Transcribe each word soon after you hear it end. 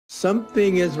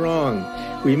Something is wrong.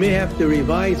 We may have to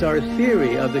revise our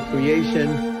theory of the creation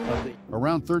of the...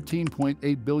 Around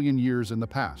 13.8 billion years in the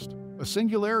past, a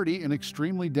singularity, an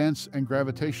extremely dense and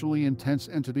gravitationally intense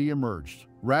entity emerged,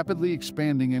 rapidly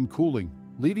expanding and cooling,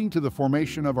 leading to the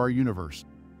formation of our universe.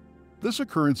 This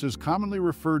occurrence is commonly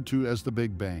referred to as the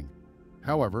Big Bang.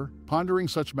 However, pondering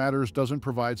such matters doesn't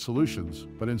provide solutions,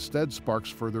 but instead sparks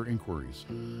further inquiries.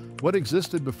 What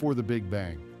existed before the Big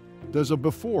Bang? Does a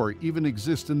before even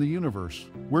exist in the universe,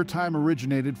 where time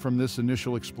originated from this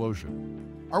initial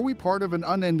explosion? Are we part of an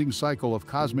unending cycle of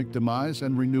cosmic demise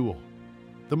and renewal?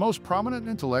 The most prominent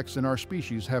intellects in our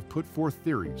species have put forth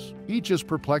theories, each as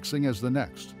perplexing as the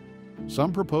next.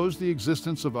 Some propose the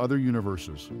existence of other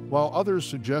universes, while others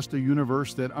suggest a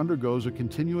universe that undergoes a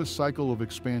continuous cycle of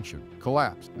expansion,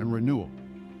 collapse, and renewal.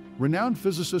 Renowned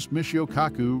physicist Michio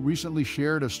Kaku recently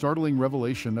shared a startling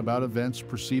revelation about events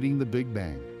preceding the Big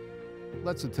Bang.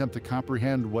 Let's attempt to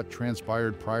comprehend what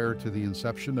transpired prior to the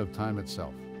inception of time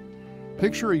itself.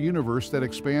 Picture a universe that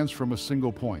expands from a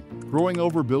single point, growing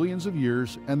over billions of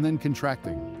years and then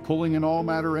contracting, pulling in all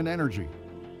matter and energy.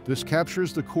 This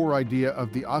captures the core idea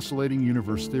of the oscillating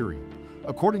universe theory.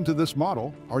 According to this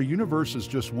model, our universe is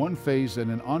just one phase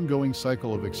in an ongoing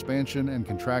cycle of expansion and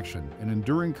contraction, an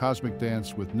enduring cosmic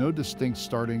dance with no distinct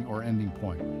starting or ending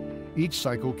point. Each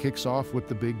cycle kicks off with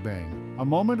the Big Bang, a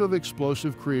moment of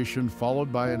explosive creation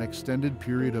followed by an extended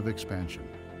period of expansion.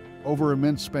 Over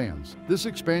immense spans, this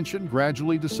expansion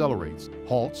gradually decelerates,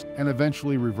 halts, and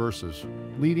eventually reverses,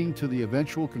 leading to the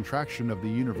eventual contraction of the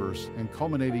universe and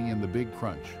culminating in the Big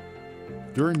Crunch.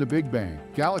 During the Big Bang,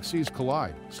 galaxies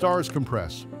collide, stars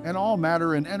compress, and all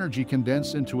matter and energy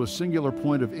condense into a singular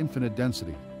point of infinite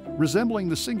density, resembling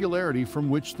the singularity from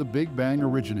which the Big Bang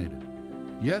originated.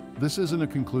 Yet, this isn't a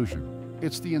conclusion.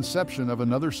 It's the inception of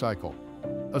another cycle.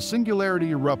 A singularity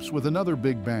erupts with another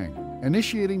Big Bang,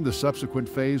 initiating the subsequent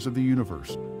phase of the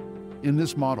universe. In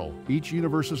this model, each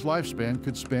universe's lifespan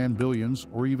could span billions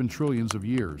or even trillions of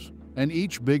years, and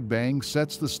each Big Bang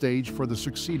sets the stage for the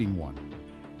succeeding one.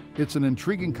 It's an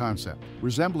intriguing concept,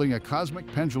 resembling a cosmic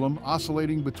pendulum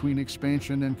oscillating between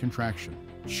expansion and contraction,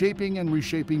 shaping and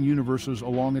reshaping universes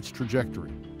along its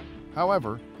trajectory.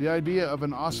 However, the idea of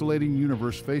an oscillating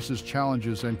universe faces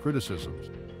challenges and criticisms.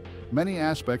 Many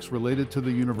aspects related to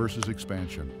the universe's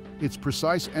expansion, its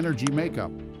precise energy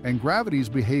makeup, and gravity's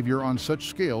behavior on such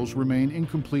scales remain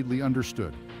incompletely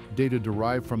understood. Data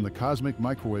derived from the cosmic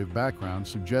microwave background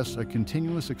suggests a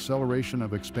continuous acceleration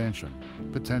of expansion,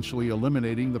 potentially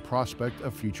eliminating the prospect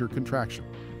of future contraction.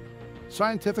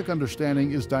 Scientific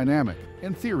understanding is dynamic,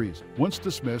 and theories, once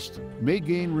dismissed, may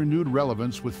gain renewed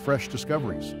relevance with fresh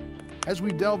discoveries. As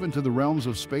we delve into the realms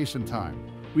of space and time,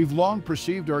 we've long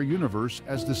perceived our universe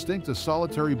as distinct a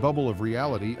solitary bubble of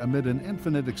reality amid an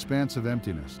infinite expanse of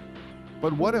emptiness.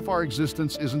 But what if our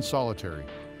existence isn't solitary?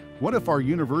 What if our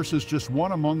universe is just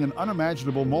one among an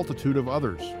unimaginable multitude of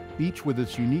others, each with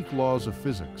its unique laws of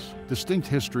physics, distinct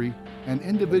history, and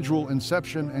individual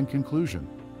inception and conclusion?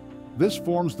 This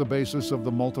forms the basis of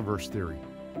the multiverse theory.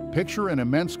 Picture an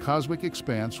immense cosmic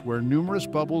expanse where numerous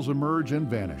bubbles emerge and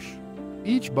vanish.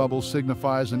 Each bubble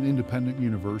signifies an independent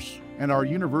universe, and our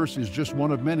universe is just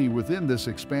one of many within this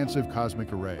expansive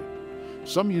cosmic array.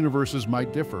 Some universes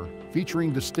might differ,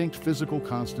 featuring distinct physical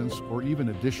constants or even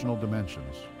additional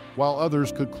dimensions, while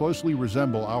others could closely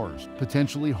resemble ours,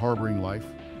 potentially harboring life.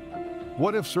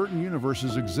 What if certain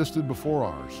universes existed before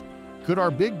ours? Could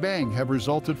our Big Bang have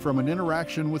resulted from an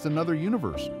interaction with another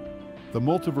universe? The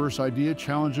multiverse idea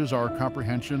challenges our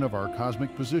comprehension of our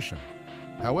cosmic position.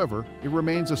 However, it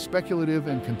remains a speculative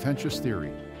and contentious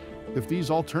theory. If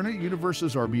these alternate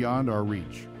universes are beyond our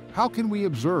reach, how can we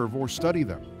observe or study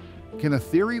them? Can a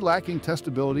theory lacking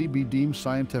testability be deemed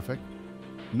scientific?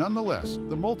 Nonetheless,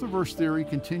 the multiverse theory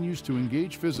continues to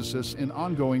engage physicists in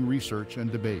ongoing research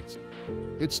and debates.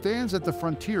 It stands at the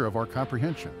frontier of our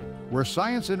comprehension, where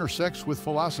science intersects with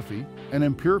philosophy and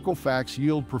empirical facts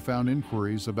yield profound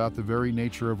inquiries about the very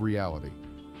nature of reality.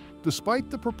 Despite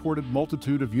the purported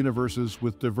multitude of universes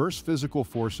with diverse physical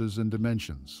forces and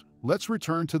dimensions, let's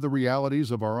return to the realities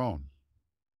of our own.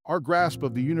 Our grasp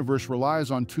of the universe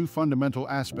relies on two fundamental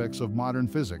aspects of modern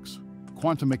physics: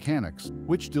 quantum mechanics,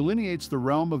 which delineates the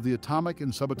realm of the atomic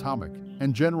and subatomic,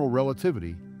 and general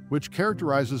relativity, which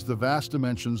characterizes the vast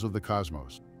dimensions of the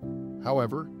cosmos.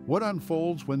 However, what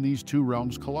unfolds when these two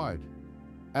realms collide?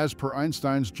 As per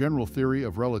Einstein's general theory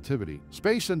of relativity,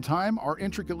 space and time are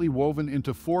intricately woven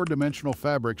into four-dimensional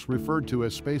fabrics referred to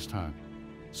as spacetime.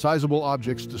 Sizable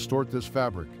objects distort this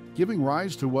fabric, giving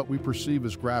rise to what we perceive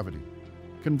as gravity.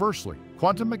 Conversely,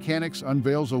 quantum mechanics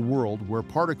unveils a world where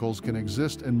particles can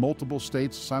exist in multiple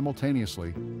states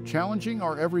simultaneously, challenging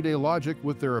our everyday logic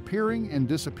with their appearing and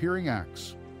disappearing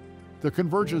acts. The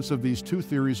convergence of these two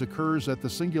theories occurs at the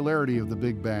singularity of the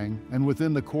Big Bang and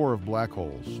within the core of black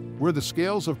holes, where the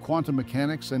scales of quantum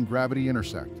mechanics and gravity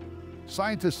intersect.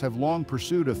 Scientists have long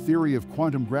pursued a theory of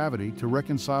quantum gravity to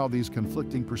reconcile these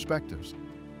conflicting perspectives.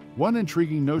 One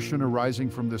intriguing notion arising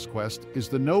from this quest is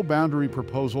the no-boundary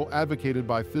proposal advocated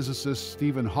by physicists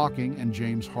Stephen Hawking and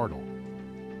James Hartle.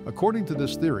 According to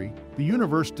this theory, the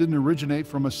universe didn't originate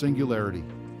from a singularity.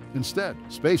 Instead,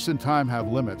 space and time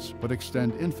have limits but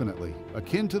extend infinitely,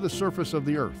 akin to the surface of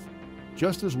the Earth.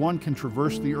 Just as one can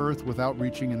traverse the Earth without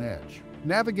reaching an edge,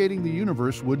 navigating the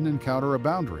universe wouldn't encounter a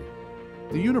boundary.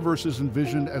 The universe is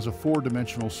envisioned as a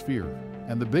four-dimensional sphere,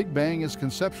 and the Big Bang is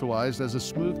conceptualized as a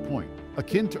smooth point,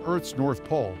 akin to Earth's North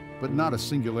Pole, but not a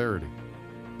singularity.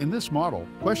 In this model,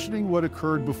 questioning what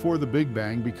occurred before the Big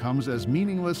Bang becomes as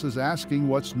meaningless as asking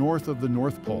what's north of the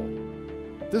North Pole.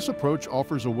 This approach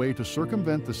offers a way to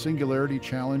circumvent the singularity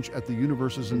challenge at the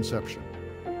universe's inception.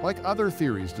 Like other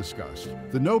theories discussed,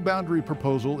 the no-boundary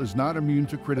proposal is not immune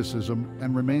to criticism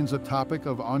and remains a topic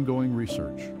of ongoing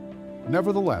research.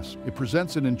 Nevertheless, it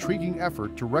presents an intriguing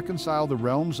effort to reconcile the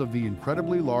realms of the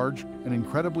incredibly large and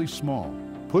incredibly small,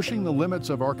 pushing the limits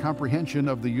of our comprehension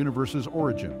of the universe's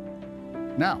origin.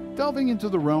 Now, delving into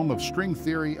the realm of string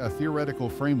theory, a theoretical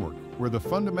framework where the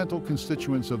fundamental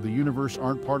constituents of the universe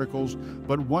aren't particles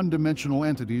but one-dimensional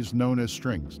entities known as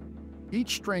strings.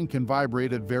 Each string can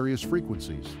vibrate at various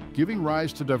frequencies, giving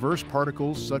rise to diverse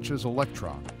particles such as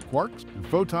electrons, quarks, and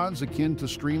photons akin to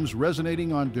streams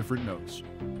resonating on different notes.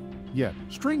 Yet,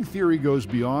 string theory goes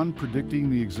beyond predicting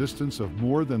the existence of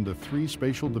more than the three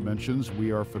spatial dimensions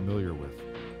we are familiar with.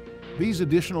 These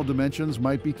additional dimensions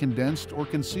might be condensed or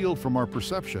concealed from our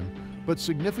perception, but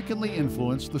significantly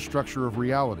influence the structure of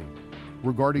reality.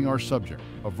 Regarding our subject,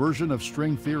 a version of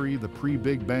string theory, the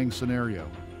PreBig Bang scenario,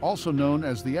 also known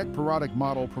as the ekpyrotic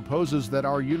model, proposes that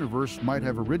our universe might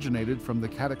have originated from the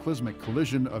cataclysmic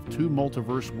collision of two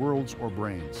multiverse worlds or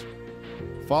branes.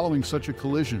 Following such a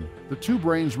collision, the two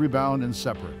branes rebound and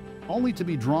separate, only to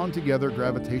be drawn together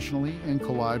gravitationally and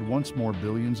collide once more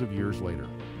billions of years later,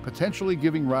 potentially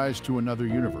giving rise to another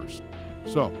universe.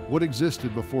 So, what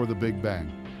existed before the Big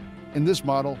Bang? In this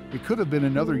model, it could have been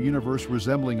another universe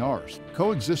resembling ours,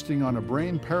 coexisting on a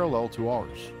brane parallel to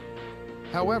ours.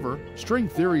 However, string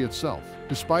theory itself,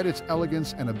 despite its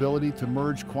elegance and ability to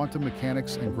merge quantum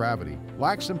mechanics and gravity,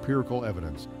 lacks empirical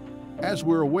evidence. As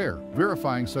we're aware,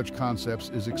 verifying such concepts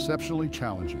is exceptionally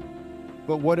challenging.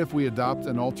 But what if we adopt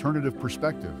an alternative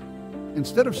perspective?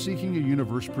 Instead of seeking a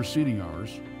universe preceding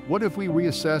ours, what if we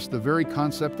reassess the very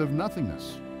concept of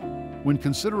nothingness? When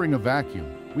considering a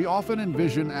vacuum, we often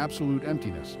envision absolute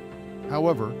emptiness.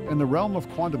 However, in the realm of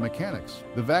quantum mechanics,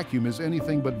 the vacuum is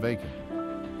anything but vacant.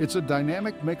 It's a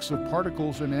dynamic mix of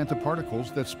particles and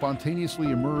antiparticles that spontaneously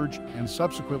emerge and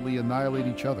subsequently annihilate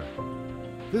each other.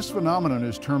 This phenomenon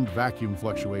is termed vacuum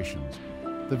fluctuations.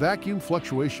 The vacuum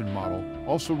fluctuation model,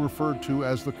 also referred to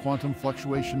as the quantum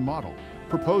fluctuation model,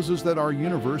 proposes that our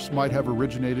universe might have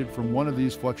originated from one of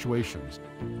these fluctuations.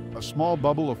 A small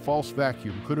bubble of false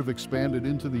vacuum could have expanded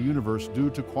into the universe due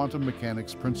to quantum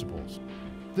mechanics principles.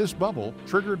 This bubble,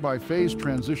 triggered by phase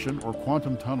transition or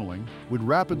quantum tunneling, would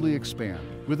rapidly expand,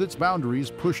 with its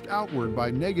boundaries pushed outward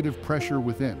by negative pressure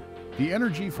within. The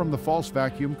energy from the false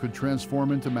vacuum could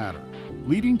transform into matter,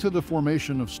 leading to the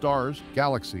formation of stars,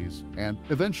 galaxies, and,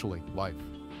 eventually, life.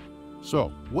 So,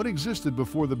 what existed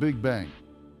before the Big Bang?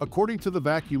 According to the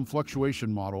vacuum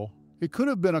fluctuation model, it could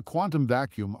have been a quantum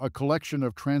vacuum, a collection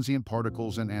of transient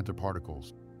particles and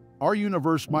antiparticles. Our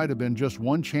universe might have been just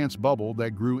one chance bubble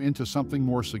that grew into something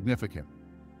more significant.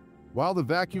 While the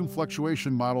vacuum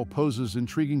fluctuation model poses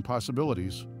intriguing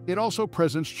possibilities, it also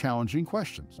presents challenging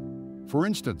questions. For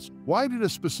instance, why did a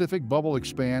specific bubble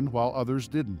expand while others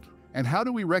didn't? And how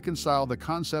do we reconcile the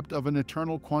concept of an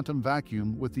eternal quantum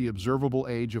vacuum with the observable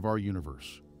age of our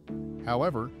universe?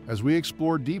 However, as we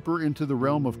explore deeper into the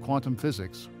realm of quantum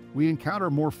physics, we encounter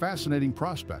more fascinating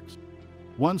prospects.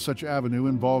 One such avenue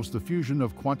involves the fusion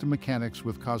of quantum mechanics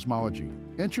with cosmology,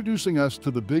 introducing us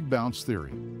to the Big Bounce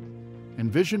theory.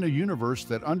 Envision a universe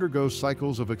that undergoes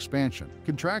cycles of expansion,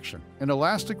 contraction, and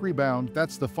elastic rebound.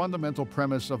 That's the fundamental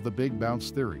premise of the Big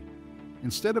Bounce theory.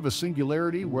 Instead of a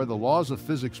singularity where the laws of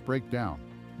physics break down,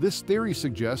 this theory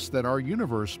suggests that our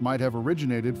universe might have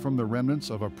originated from the remnants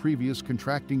of a previous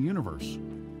contracting universe.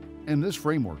 In this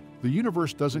framework, the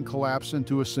universe doesn't collapse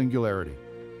into a singularity.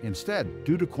 Instead,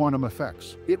 due to quantum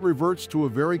effects, it reverts to a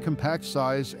very compact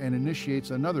size and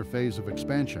initiates another phase of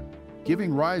expansion.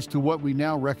 giving rise to what we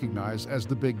now recognize as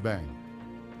the Big Bang.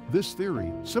 This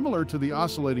theory, similar to the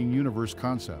oscillating universe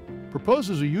concept,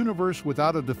 proposes a universe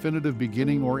without a definitive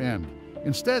beginning or end,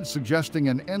 instead suggesting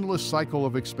an endless cycle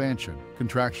of expansion,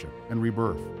 contraction, and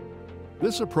rebirth.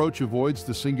 This approach avoids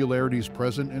the singularities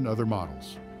present in other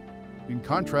models. In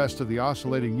contrast to the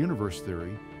oscillating universe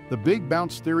theory, the Big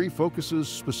Bounce theory focuses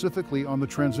specifically on the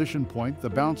transition point, the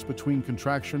bounce between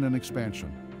contraction and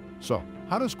expansion. So,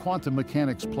 how does quantum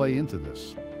mechanics play into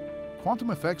this?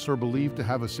 Quantum effects are believed to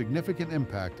have a significant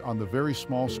impact on the very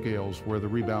small scales where the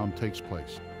rebound takes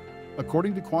place.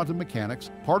 According to quantum mechanics,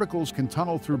 particles can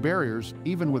tunnel through barriers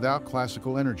even without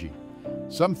classical energy.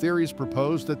 Some theories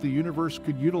propose that the universe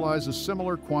could utilize a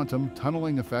similar quantum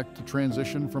tunneling effect to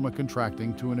transition from a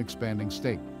contracting to an expanding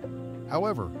state.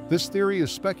 However, this theory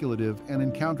is speculative and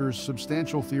encounters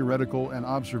substantial theoretical and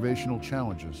observational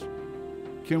challenges.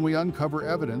 Can we uncover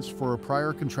evidence for a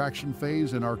prior contraction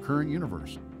phase in our current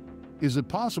universe? Is it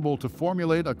possible to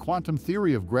formulate a quantum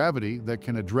theory of gravity that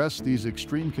can address these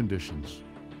extreme conditions?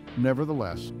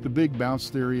 Nevertheless, the Big Bounce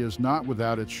theory is not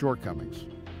without its shortcomings.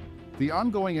 The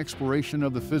ongoing exploration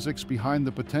of the physics behind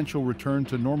the potential return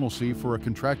to normalcy for a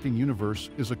contracting universe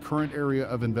is a current area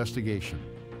of investigation.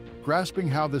 Grasping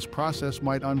how this process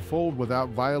might unfold without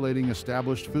violating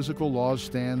established physical laws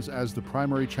stands as the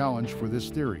primary challenge for this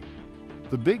theory.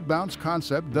 The Big Bounce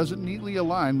concept doesn't neatly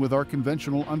align with our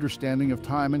conventional understanding of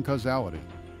time and causality.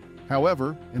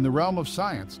 However, in the realm of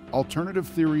science, alternative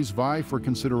theories vie for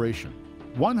consideration.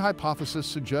 One hypothesis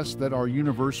suggests that our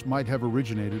universe might have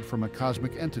originated from a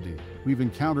cosmic entity we've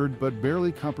encountered but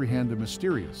barely comprehend, a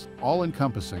mysterious,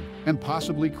 all-encompassing, and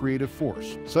possibly creative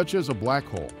force, such as a black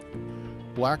hole.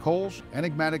 Black holes,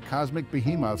 enigmatic cosmic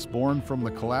behemoths born from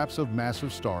the collapse of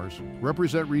massive stars,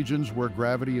 represent regions where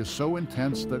gravity is so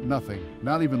intense that nothing,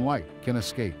 not even light, can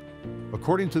escape.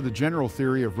 According to the general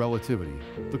theory of relativity,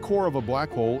 the core of a black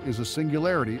hole is a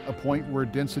singularity, a point where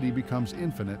density becomes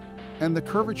infinite, and the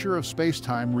curvature of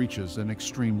space-time reaches an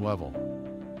extreme level.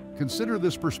 Consider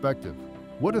this perspective.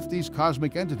 What if these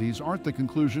cosmic entities aren't the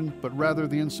conclusion, but rather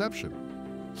the inception?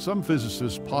 Some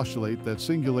physicists postulate that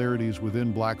singularities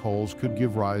within black holes could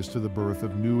give rise to the birth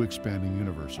of new expanding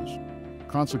universes.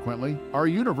 Consequently, our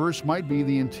universe might be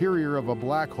the interior of a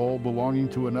black hole belonging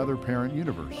to another parent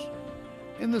universe.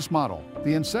 In this model,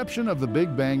 the inception of the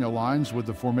Big Bang aligns with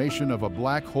the formation of a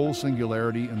black hole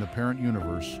singularity in the parent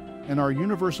universe, and our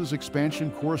universe's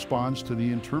expansion corresponds to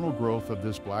the internal growth of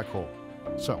this black hole.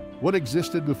 So, what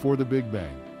existed before the Big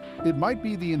Bang? It might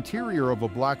be the interior of a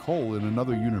black hole in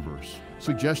another universe,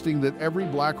 suggesting that every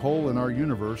black hole in our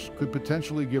universe could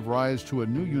potentially give rise to a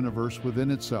new universe within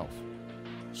itself.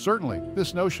 Certainly,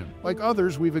 this notion, like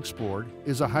others we've explored,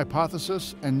 is a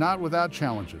hypothesis and not without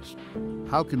challenges.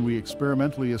 How can we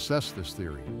experimentally assess this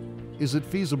theory? Is it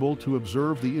feasible to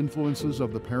observe the influences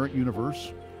of the parent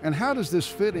universe? And how does this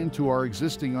fit into our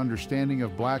existing understanding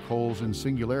of black holes and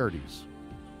singularities?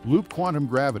 Loop quantum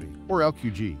gravity, or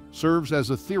LQG, serves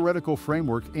as a theoretical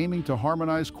framework aiming to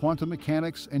harmonize quantum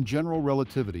mechanics and general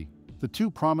relativity, the two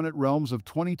prominent realms of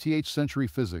 20th century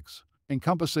physics,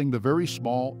 encompassing the very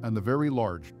small and the very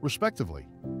large, respectively.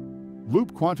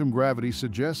 Loop quantum gravity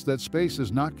suggests that space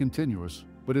is not continuous,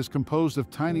 but is composed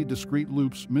of tiny discrete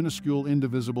loops, minuscule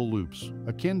indivisible loops,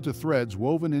 akin to threads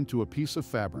woven into a piece of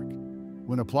fabric.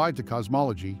 When applied to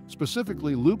cosmology,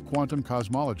 specifically loop quantum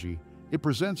cosmology, it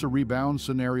presents a rebound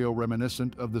scenario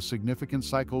reminiscent of the significant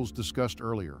cycles discussed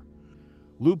earlier.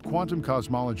 Loop quantum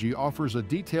cosmology offers a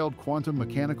detailed quantum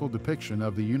mechanical depiction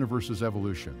of the universe's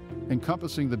evolution,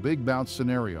 encompassing the Big Bounce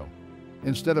scenario.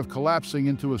 Instead of collapsing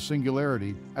into a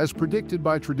singularity, as predicted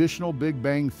by traditional Big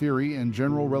Bang theory and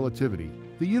general relativity,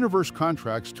 the universe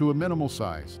contracts to a minimal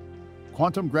size.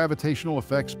 Quantum gravitational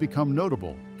effects become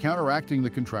notable, counteracting the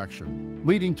contraction,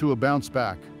 leading to a bounce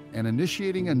back and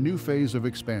initiating a new phase of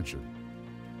expansion.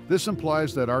 This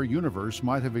implies that our universe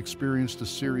might have experienced a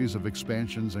series of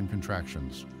expansions and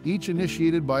contractions, each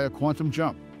initiated by a quantum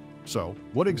jump. So,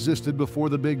 what existed before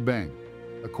the Big Bang?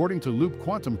 According to loop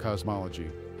quantum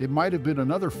cosmology, it might have been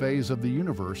another phase of the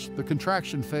universe, the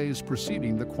contraction phase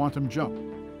preceding the quantum jump.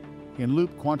 In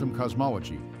loop quantum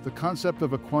cosmology, the concept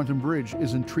of a quantum bridge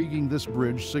is intriguing. This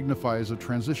bridge signifies a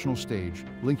transitional stage,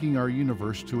 linking our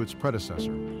universe to its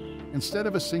predecessor. Instead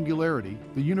of a singularity,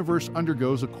 the universe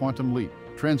undergoes a quantum leap,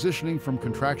 transitioning from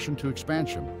contraction to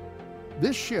expansion.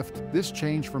 This shift, this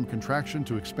change from contraction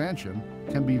to expansion,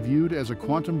 can be viewed as a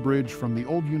quantum bridge from the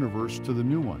old universe to the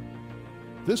new one.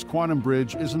 This quantum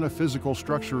bridge isn't a physical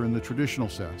structure in the traditional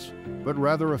sense, but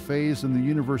rather a phase in the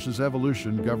universe's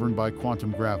evolution governed by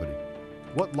quantum gravity.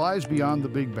 What lies beyond the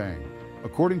Big Bang?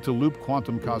 According to loop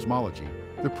quantum cosmology,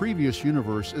 the previous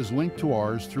universe is linked to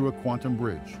ours through a quantum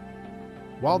bridge.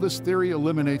 While this theory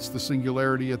eliminates the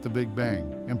singularity at the Big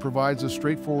Bang and provides a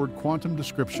straightforward quantum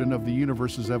description of the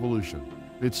universe's evolution,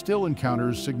 it still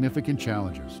encounters significant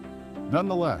challenges.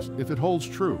 Nonetheless, if it holds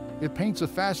true, it paints a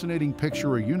fascinating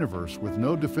picture of a universe with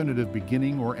no definitive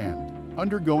beginning or end,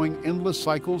 undergoing endless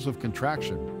cycles of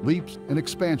contraction, leaps, and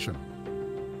expansion.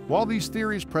 While these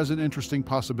theories present interesting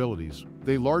possibilities,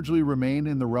 they largely remain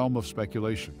in the realm of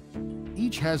speculation.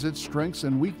 Each has its strengths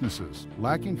and weaknesses,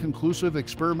 lacking conclusive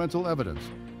experimental evidence.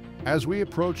 As we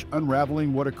approach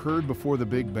unraveling what occurred before the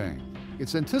Big Bang,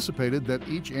 it's anticipated that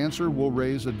each answer will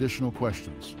raise additional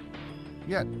questions.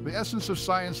 Yet, the essence of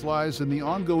science lies in the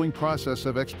ongoing process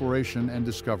of exploration and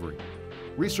discovery.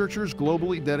 Researchers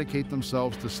globally dedicate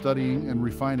themselves to studying and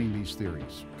refining these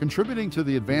theories, contributing to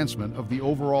the advancement of the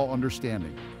overall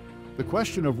understanding. The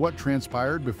question of what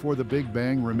transpired before the Big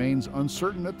Bang remains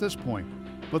uncertain at this point,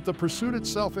 but the pursuit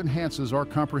itself enhances our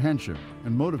comprehension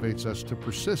and motivates us to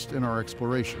persist in our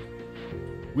exploration.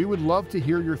 We would love to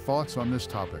hear your thoughts on this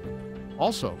topic.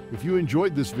 Also, if you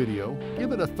enjoyed this video,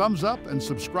 give it a thumbs up and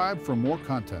subscribe for more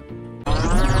content.